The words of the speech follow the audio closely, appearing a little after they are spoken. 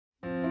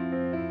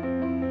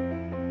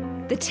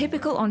The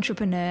typical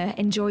entrepreneur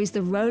enjoys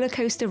the roller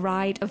coaster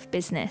ride of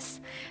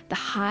business, the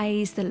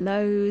highs, the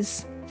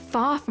lows.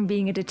 Far from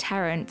being a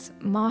deterrent,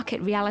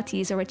 market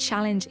realities are a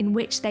challenge in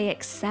which they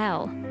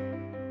excel.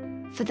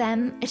 For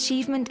them,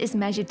 achievement is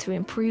measured through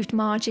improved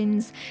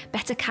margins,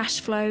 better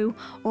cash flow,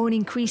 or an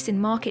increase in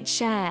market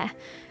share,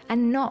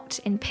 and not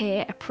in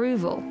peer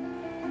approval.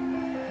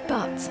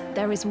 But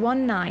there is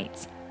one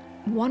night,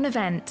 one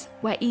event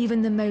where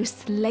even the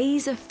most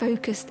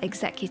laser-focused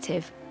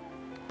executive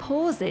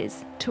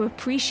pauses to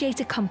appreciate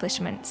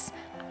accomplishments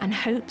and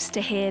hopes to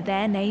hear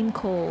their name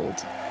called.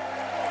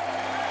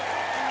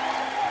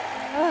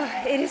 Oh,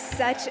 it is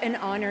such an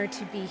honor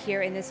to be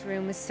here in this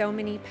room with so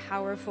many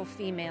powerful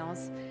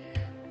females,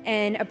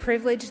 and a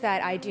privilege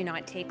that I do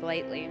not take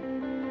lightly.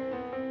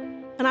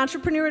 An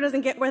entrepreneur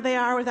doesn't get where they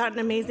are without an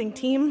amazing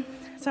team,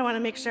 so I want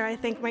to make sure I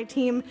thank my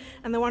team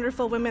and the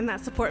wonderful women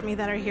that support me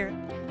that are here.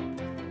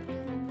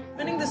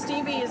 Winning the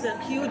Stevie is a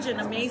huge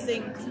and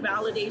amazing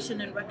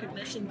validation and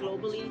recognition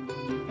globally.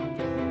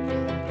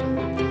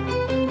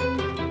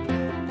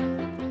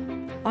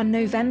 On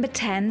November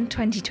 10,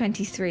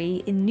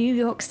 2023, in New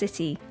York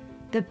City,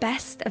 the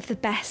best of the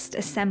best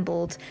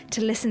assembled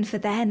to listen for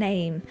their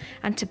name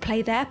and to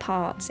play their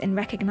part in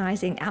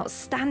recognising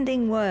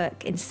outstanding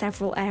work in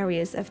several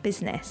areas of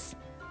business.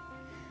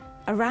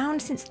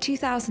 Around since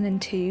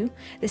 2002,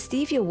 the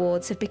Stevie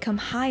Awards have become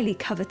highly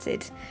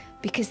coveted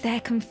because they're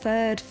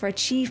conferred for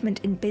achievement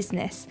in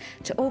business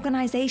to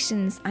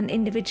organisations and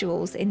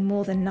individuals in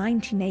more than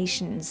 90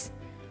 nations.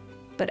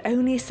 But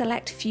only a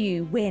select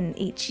few win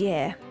each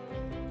year.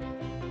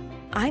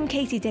 I'm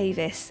Katie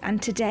Davis, and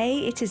today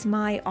it is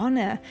my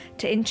honour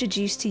to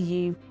introduce to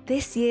you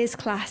this year's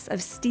class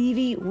of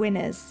Stevie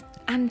winners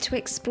and to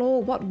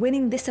explore what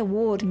winning this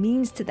award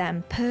means to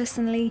them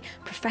personally,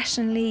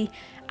 professionally,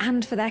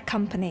 and for their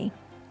company.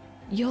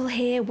 You'll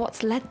hear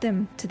what's led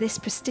them to this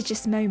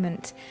prestigious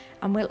moment,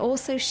 and we'll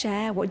also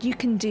share what you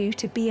can do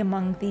to be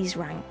among these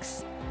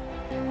ranks.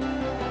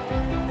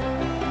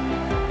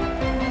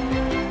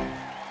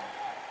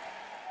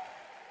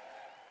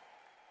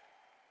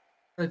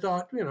 I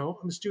thought,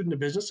 I'm a student of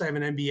business. I have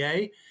an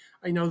MBA.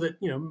 I know that,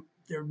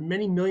 there are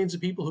many millions of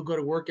people who go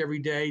to work every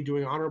day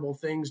doing honorable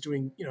things,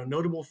 doing,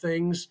 notable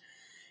things,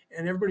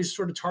 and everybody's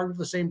sort of tarred with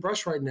the same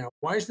brush right now.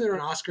 Why is there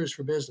an Oscars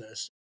for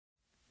business?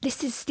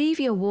 This is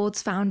Stevie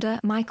Awards founder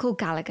Michael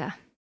Gallagher.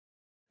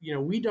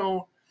 We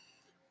don't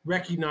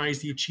recognize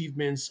the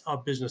achievements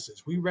of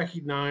businesses. We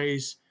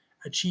recognize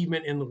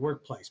achievement in the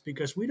workplace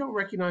because we don't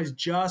recognize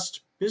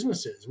just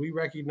businesses. We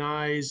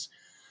recognize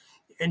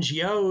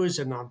NGOs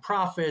and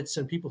nonprofits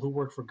and people who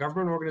work for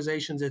government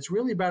organizations. It's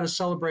really about a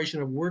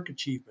celebration of work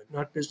achievement,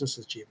 not business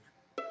achievement.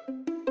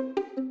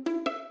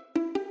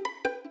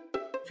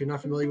 If you're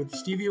not familiar with the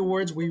Stevie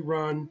Awards, we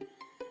run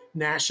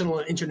national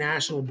and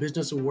international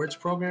business awards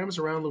programs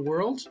around the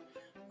world,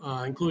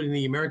 including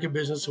the American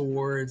Business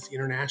Awards, the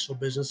International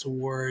Business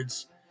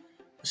Awards,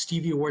 the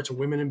Stevie Awards for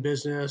Women in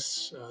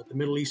Business, the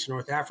Middle East and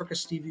North Africa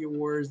Stevie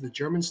Awards, the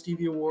German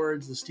Stevie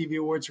Awards, the Stevie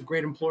Awards for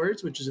Great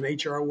Employers, which is an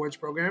HR awards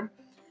program,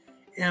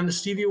 and the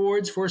Stevie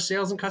Awards for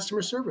Sales and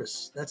Customer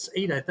Service. That's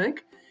 8, I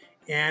think.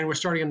 And we're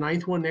starting a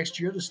 9th one next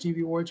year, the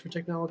Stevie Awards for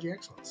Technology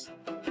Excellence.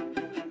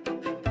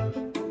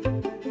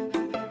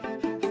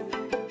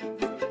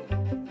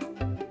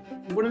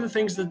 One of the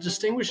things that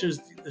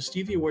distinguishes the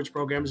Stevie Awards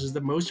programs is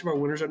that most of our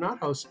winners are not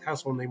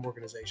household name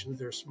organizations.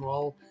 They're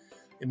small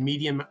and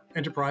medium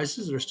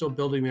enterprises that are still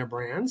building their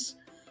brands.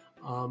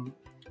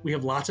 We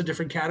have lots of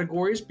different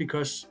categories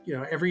because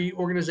every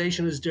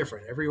organization is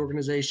different. Every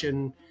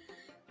organization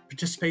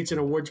participates in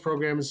awards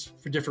programs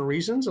for different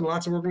reasons, and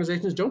lots of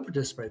organizations don't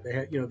participate. They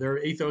have, their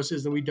ethos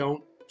is that we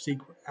don't seek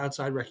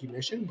outside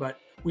recognition, but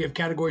we have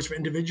categories for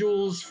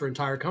individuals, for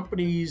entire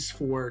companies,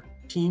 for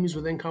teams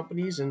within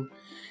companies, and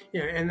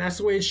that's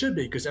the way it should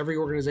be because every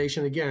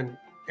organization, again,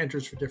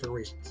 enters for different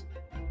reasons.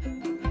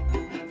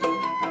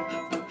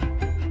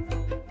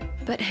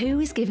 But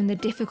who is given the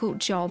difficult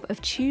job of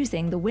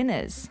choosing the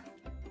winners?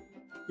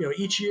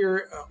 Each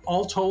year,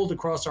 all told,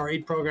 across our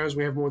 8 programs,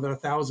 we have more than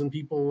 1,000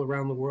 people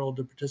around the world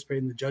to participate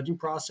in the judging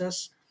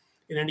process.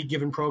 In any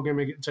given program,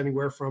 it's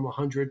anywhere from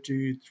 100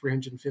 to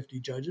 350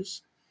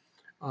 judges.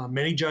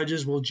 Many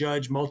judges will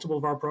judge multiple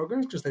of our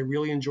programs because they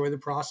really enjoy the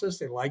process.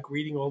 They like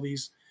reading all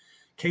these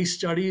case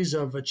studies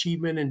of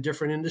achievement in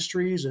different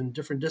industries and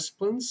different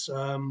disciplines,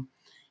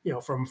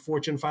 from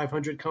Fortune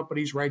 500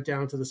 companies right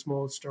down to the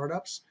smallest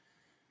startups.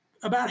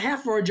 About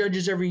half of our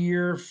judges every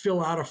year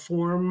fill out a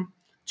form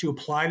to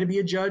apply to be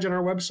a judge on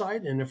our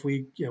website, and if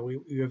we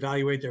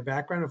evaluate their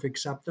background, if we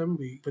accept them,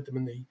 we put them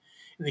in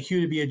the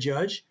queue to be a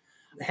judge.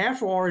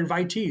 Half are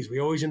invitees. We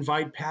always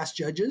invite past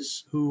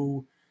judges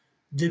who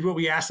did what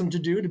we asked them to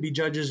do to be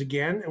judges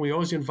again, and we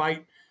always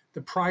invite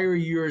the prior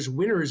year's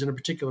winners in a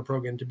particular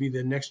program to be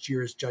the next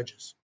year's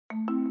judges.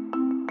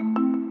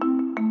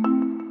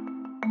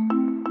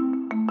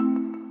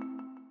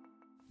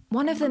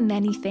 One of the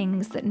many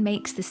things that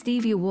makes the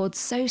Stevie Awards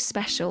so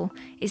special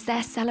is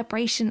their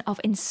celebration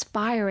of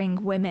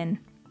inspiring women.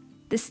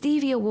 The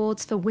Stevie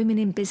Awards for Women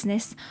in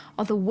Business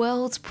are the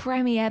world's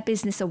premier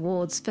business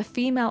awards for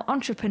female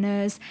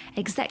entrepreneurs,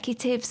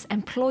 executives,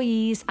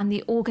 employees, and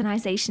the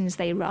organisations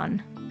they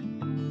run.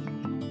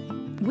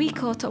 We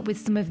caught up with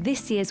some of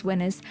this year's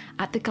winners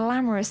at the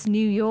glamorous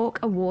New York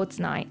Awards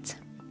night.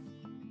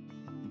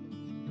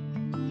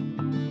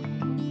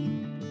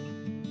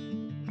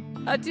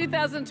 A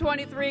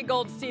 2023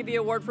 Gold Stevie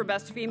Award for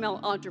Best Female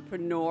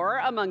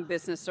Entrepreneur among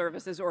business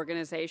services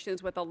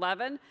organizations with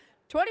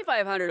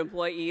 2,500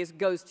 employees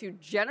goes to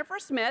Jennifer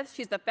Smith.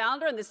 She's the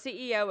founder and the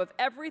CEO of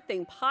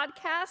Everything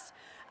Podcast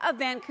of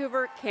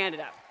Vancouver,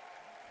 Canada.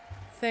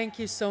 Thank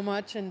you so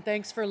much, and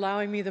thanks for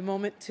allowing me the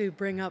moment to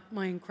bring up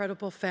my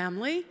incredible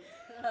family.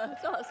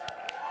 Tell us.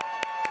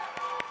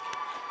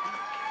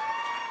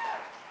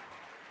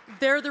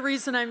 They're the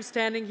reason I'm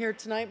standing here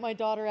tonight. My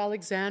daughter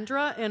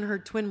Alexandra and her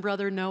twin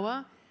brother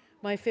Noah,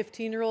 my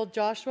 15-year-old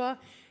Joshua,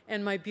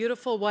 and my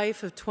beautiful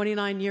wife of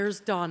 29 years,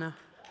 Donna.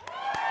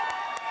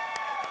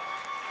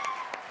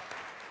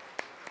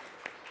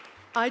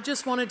 I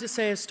just wanted to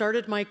say I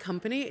started my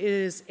company. It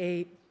is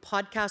a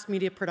podcast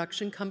media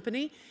production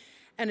company,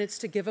 and it's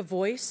to give a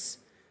voice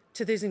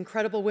to these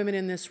incredible women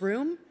in this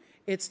room.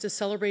 It's to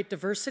celebrate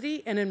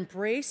diversity and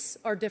embrace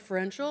our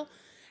differential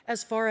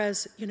as far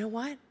as, you know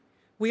what?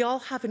 We all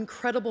have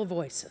incredible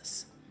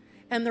voices,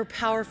 and they're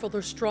powerful,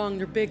 they're strong,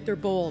 they're big, they're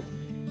bold.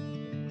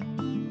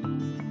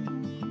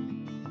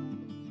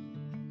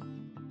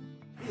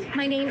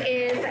 My name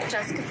is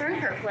Jessica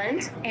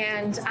Fern-Kirkland,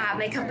 and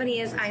my company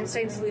is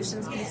Einstein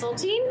Solutions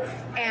Consulting,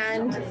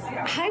 and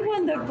I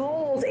won the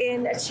gold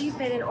in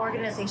Achievement in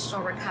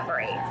Organizational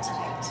Recovery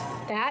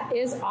tonight. That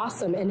is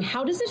awesome. And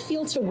how does it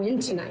feel to win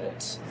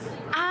tonight?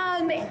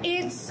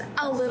 It's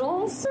a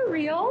little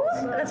surreal.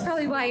 That's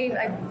probably why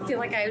I feel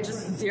like I have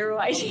just zero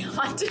idea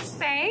what to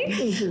say.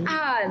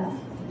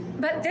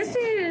 Mm-hmm. But this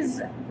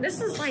is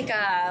like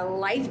a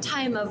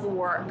lifetime of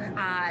work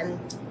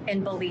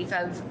and belief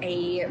of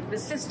a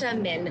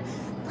system and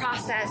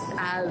process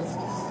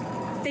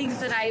of things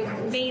that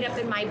I've made up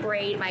in my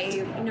brain, my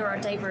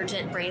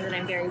neurodivergent brain that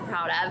I'm very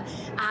proud of,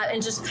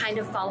 and just kind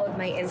of followed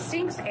my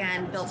instincts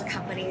and built a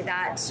company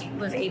that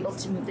was able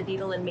to move the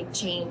needle and make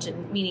change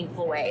in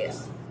meaningful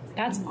ways.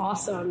 That's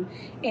awesome.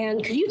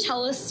 And could you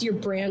tell us your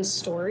brand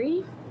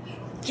story?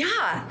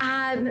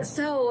 Yeah.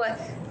 So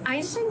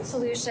Einstein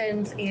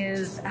Solutions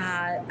is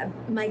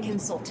my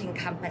consulting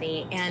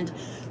company, and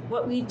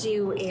what we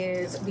do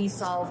is we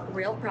solve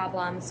real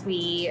problems.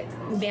 We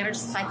manage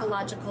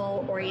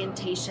psychological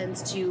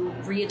orientations to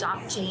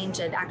readopt change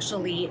and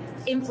actually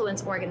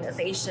influence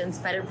organizations,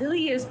 but it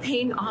really is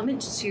paying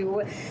homage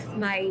to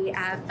my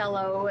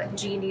fellow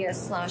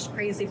genius /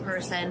 crazy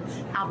person,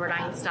 Albert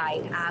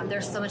Einstein.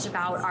 There's so much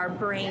about our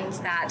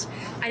brains that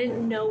I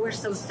didn't know were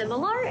so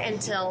similar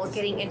until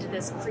getting into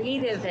this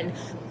creative and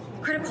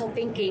critical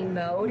thinking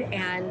mode,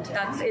 and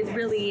it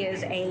really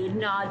is a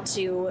nod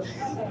to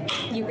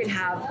you can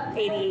have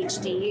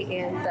ADHD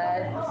in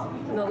the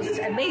most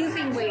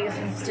amazing ways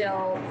and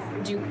still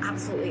do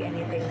absolutely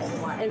anything that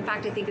you want. In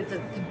fact, I think it's a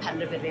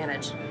competitive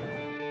advantage.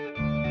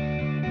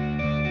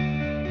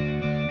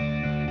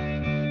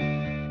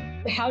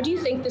 How do you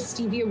think the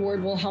Stevie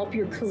Award will help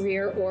your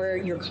career or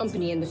your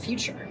company in the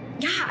future?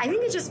 Yeah, I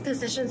think it just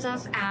positions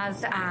us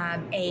as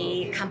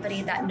a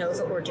company that knows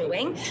what we're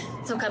doing.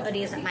 So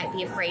companies that might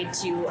be afraid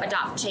to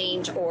adopt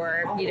change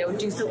or,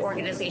 do some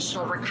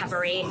organizational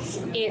recovery,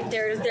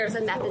 there's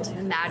a method to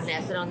the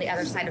madness. And on the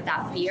other side of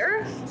that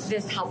fear,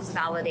 this helps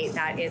validate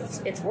that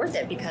it's worth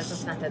it because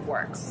this method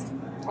works.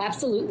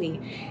 Absolutely.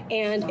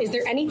 And is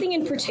there anything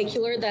in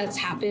particular that's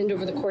happened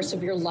over the course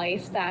of your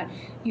life that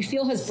you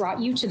feel has brought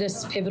you to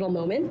this pivotal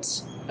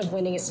moment of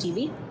winning a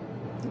Stevie?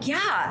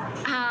 Yeah.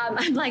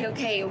 I'm like,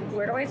 okay,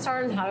 where do I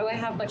start and how do I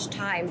have much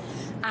time?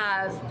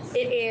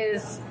 It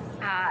is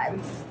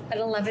an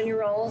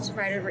 11-year-old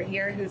right over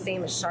here whose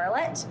name is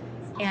Charlotte,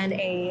 and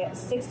a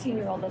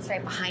 16-year-old that's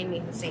right behind me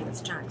whose name is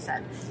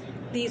Jackson.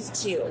 These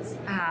two.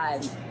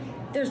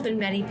 There's been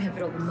many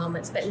pivotal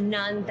moments, but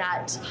none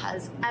that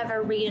has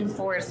ever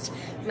reinforced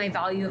my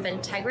value of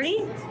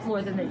integrity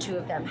more than the two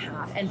of them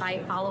have. And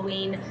by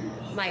following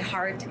my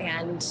heart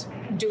and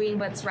doing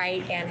what's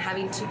right and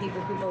having two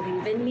people who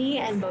believe in me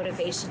and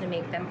motivation to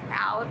make them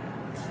proud,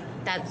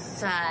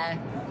 that's, I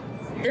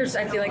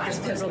feel like there's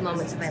pivotal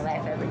moments in my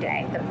life every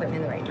day that put me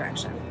in the right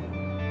direction.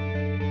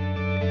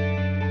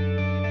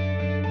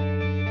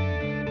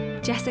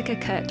 Jessica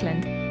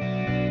Kirkland.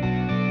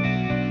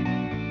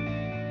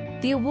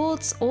 The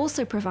awards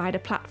also provide a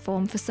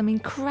platform for some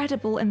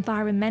incredible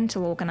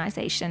environmental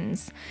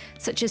organisations,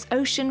 such as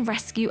Ocean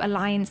Rescue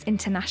Alliance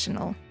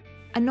International,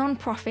 a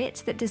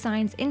non-profit that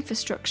designs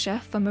infrastructure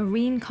for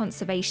marine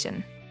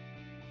conservation.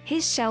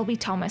 Here's Shelby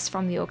Thomas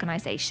from the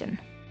organisation.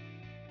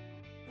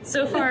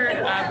 So far,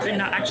 I've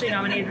been actually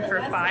nominated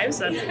for 5,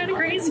 so that's kind of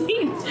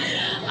crazy.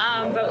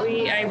 But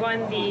I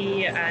won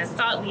the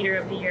Thought Leader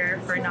of the Year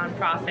for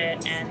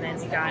nonprofit, and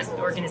then we got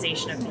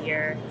Organization of the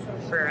Year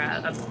for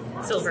a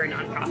silver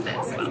nonprofit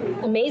as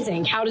well.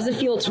 Amazing. How does it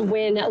feel to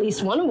win at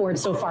least one award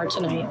so far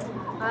tonight?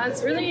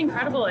 It's really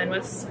incredible, and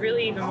what's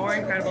really even more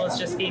incredible is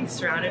just being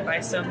surrounded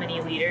by so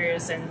many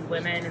leaders and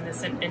women in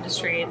this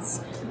industry. It's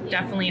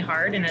definitely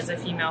hard, and as a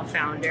female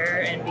founder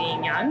and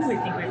being young, we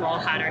think we've all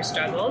had our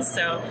struggles,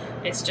 so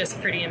it's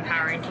just pretty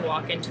empowering to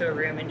walk into a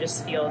room and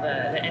just feel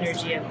the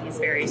energy of these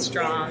very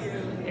strong,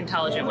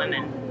 intelligent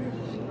women.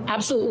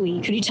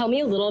 Absolutely. Could you tell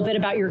me a little bit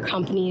about your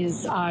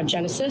company's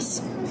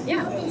genesis?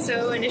 Yeah,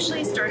 so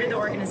initially started the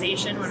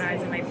organization when I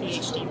was in my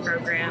PhD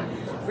program,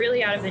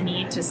 really out of the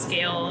need to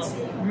scale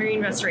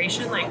marine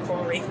restoration, like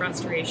coral reef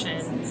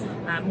restoration,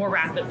 more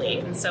rapidly.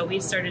 And so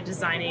we started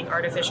designing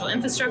artificial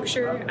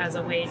infrastructure as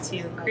a way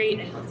to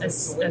create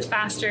a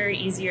faster,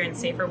 easier, and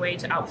safer way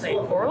to outplay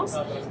corals.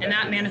 And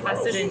that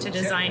manifested into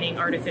designing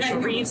artificial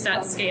reefs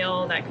at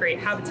scale that create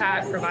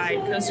habitat,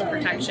 provide coastal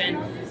protection,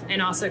 and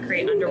also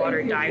create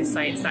underwater dive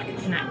sites that can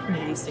connect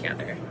communities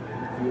together.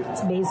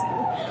 It's amazing.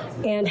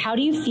 And how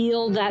do you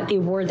feel that the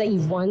award that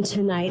you've won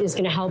tonight is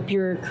going to help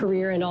your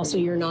career and also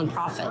your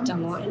nonprofit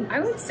down the line? I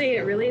would say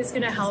it really is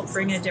going to help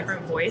bring a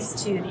different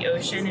voice to the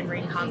ocean and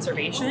marine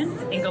conservation.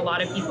 I think a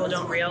lot of people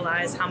don't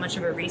realize how much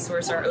of a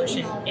resource our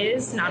ocean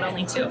is, not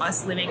only to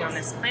us living on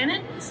this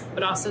planet,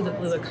 but also the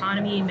blue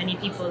economy. Many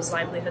people's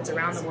livelihoods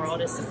around the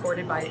world is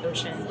supported by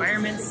ocean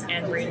environments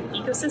and marine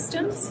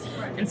ecosystems.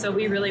 And so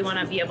we really want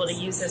to be able to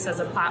use this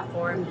as a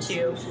platform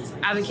to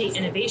advocate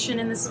innovation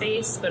in the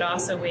space, but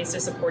also ways to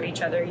support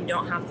each other. You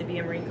don't have to be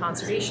a marine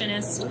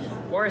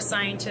conservationist or a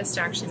scientist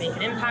to actually make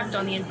an impact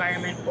on the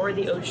environment or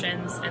the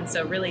oceans. And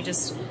so really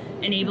just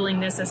enabling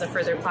this as a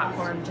further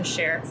platform to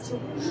share.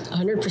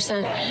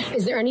 100%.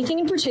 Is there anything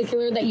in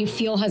particular that you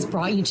feel has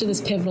brought you to this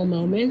pivotal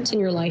moment in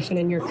your life and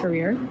in your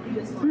career?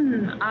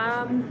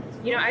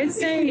 I'd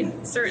say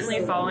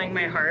certainly following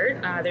my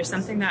heart. There's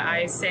something that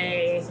I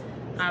say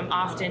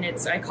often,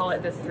 I call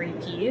it the 3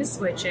 Ps,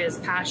 which is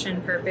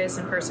passion, purpose,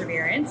 and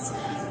perseverance.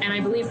 And I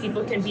believe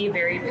people can be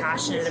very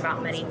passionate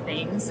about many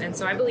things. And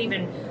so I believe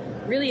in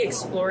really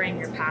exploring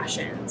your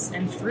passions.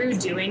 And through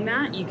doing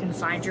that, you can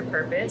find your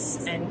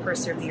purpose and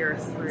persevere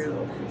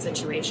through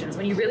situations.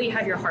 When you really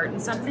have your heart in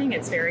something,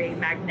 it's very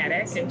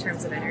magnetic in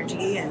terms of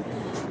energy. And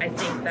I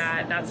think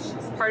that that's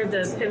part of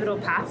the pivotal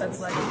path that's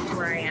led me to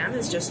where I am,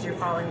 is just through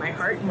following my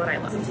heart and what I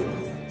love.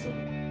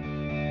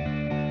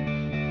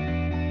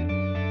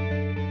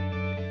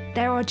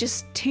 There are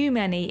just too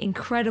many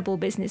incredible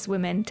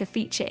businesswomen to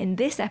feature in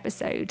this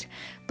episode,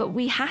 but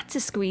we had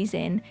to squeeze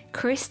in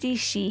Christy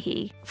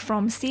Sheehy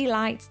from Sea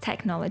Light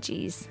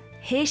Technologies.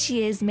 Here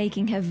she is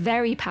making her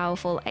very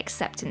powerful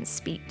acceptance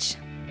speech.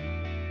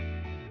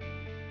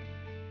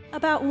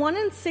 About 1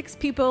 in 6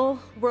 people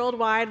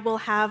worldwide will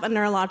have a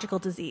neurological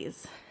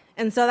disease.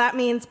 And so that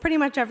means pretty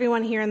much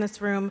everyone here in this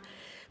room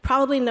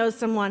probably knows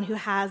someone who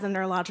has a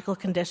neurological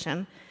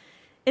condition.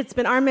 It's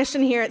been our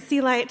mission here at Sea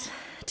Light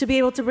to be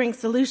able to bring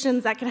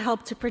solutions that can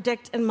help to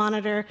predict and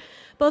monitor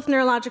both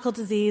neurological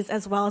disease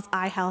as well as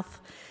eye health.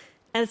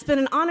 And it's been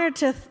an honor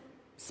to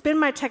spin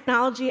my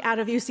technology out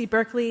of UC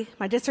Berkeley,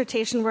 my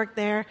dissertation work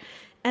there,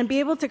 and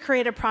be able to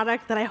create a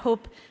product that I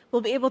hope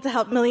will be able to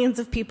help millions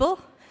of people,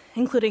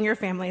 including your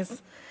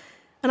families.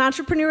 An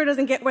entrepreneur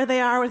doesn't get where they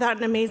are without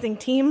an amazing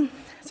team,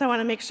 so I want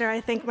to make sure I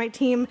thank my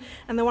team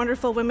and the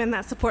wonderful women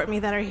that support me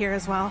that are here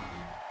as well.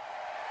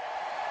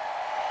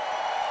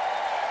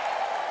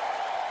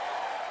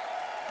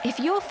 If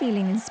you're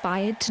feeling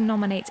inspired to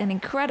nominate an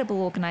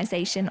incredible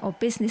organization or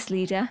business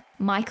leader,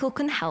 Michael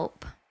can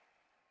help.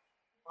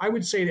 I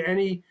would say to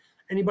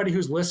anybody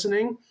who's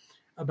listening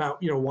about,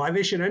 why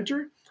they should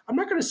enter. I'm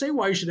not going to say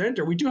why you should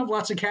enter. We do have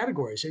lots of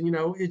categories, and,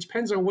 it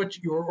depends on what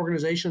your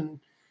organization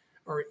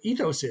or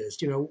ethos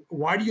is.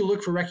 Why do you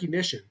look for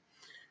recognition?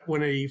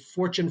 When a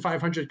Fortune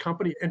 500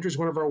 company enters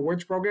one of our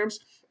awards programs,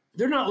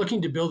 they're not looking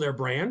to build their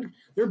brand.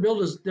 Their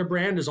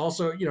brand is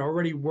also,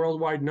 already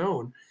worldwide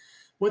known.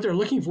 What they're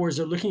looking for is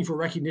they're looking for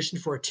recognition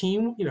for a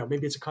team.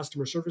 Maybe it's a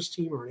customer service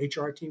team or an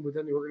HR team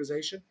within the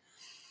organization.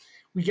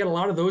 We get a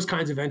lot of those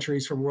kinds of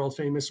entries from world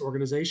famous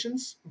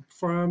organizations.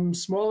 From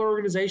smaller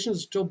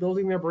organizations still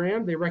building their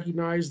brand, they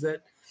recognize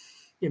that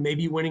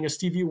maybe winning a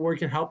Stevie Award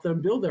can help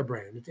them build their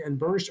brand and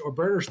burnish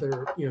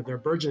their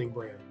burgeoning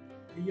brand.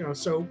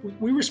 So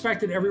we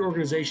respect that every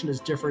organization is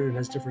different and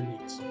has different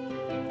needs.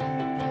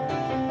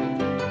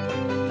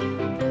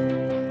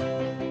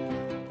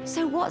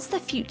 So what's the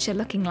future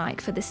looking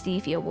like for the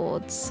Stevie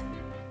Awards?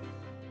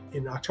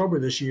 In October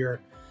this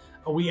year,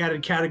 we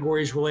added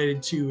categories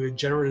related to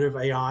generative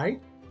AI.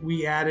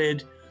 We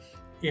added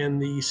in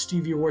the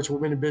Stevie Awards for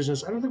Women in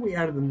Business, I don't think we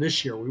added them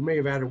this year. We may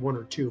have added 1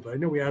 or 2, but I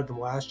know we added them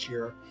last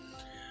year.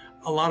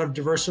 A lot of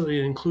diversity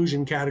and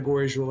inclusion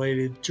categories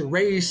related to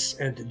race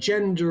and to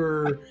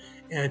gender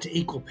and to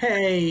equal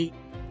pay.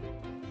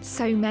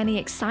 So many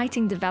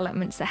exciting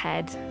developments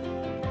ahead.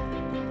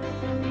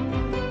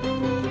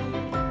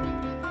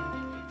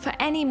 For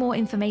any more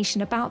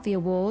information about the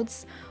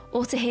awards,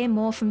 or to hear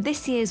more from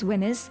this year's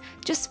winners,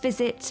 just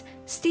visit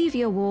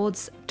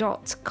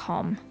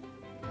stevieawards.com.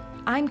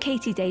 I'm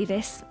Katie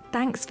Davis,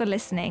 thanks for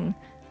listening,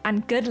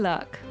 and good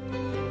luck.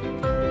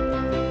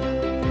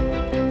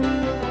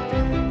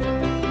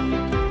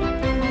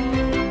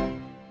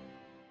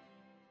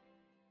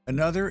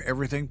 another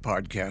Everything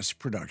Podcast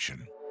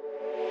production.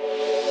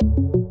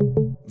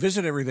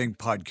 Visit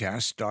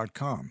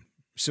everythingpodcast.com.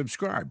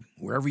 Subscribe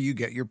wherever you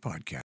get your podcasts.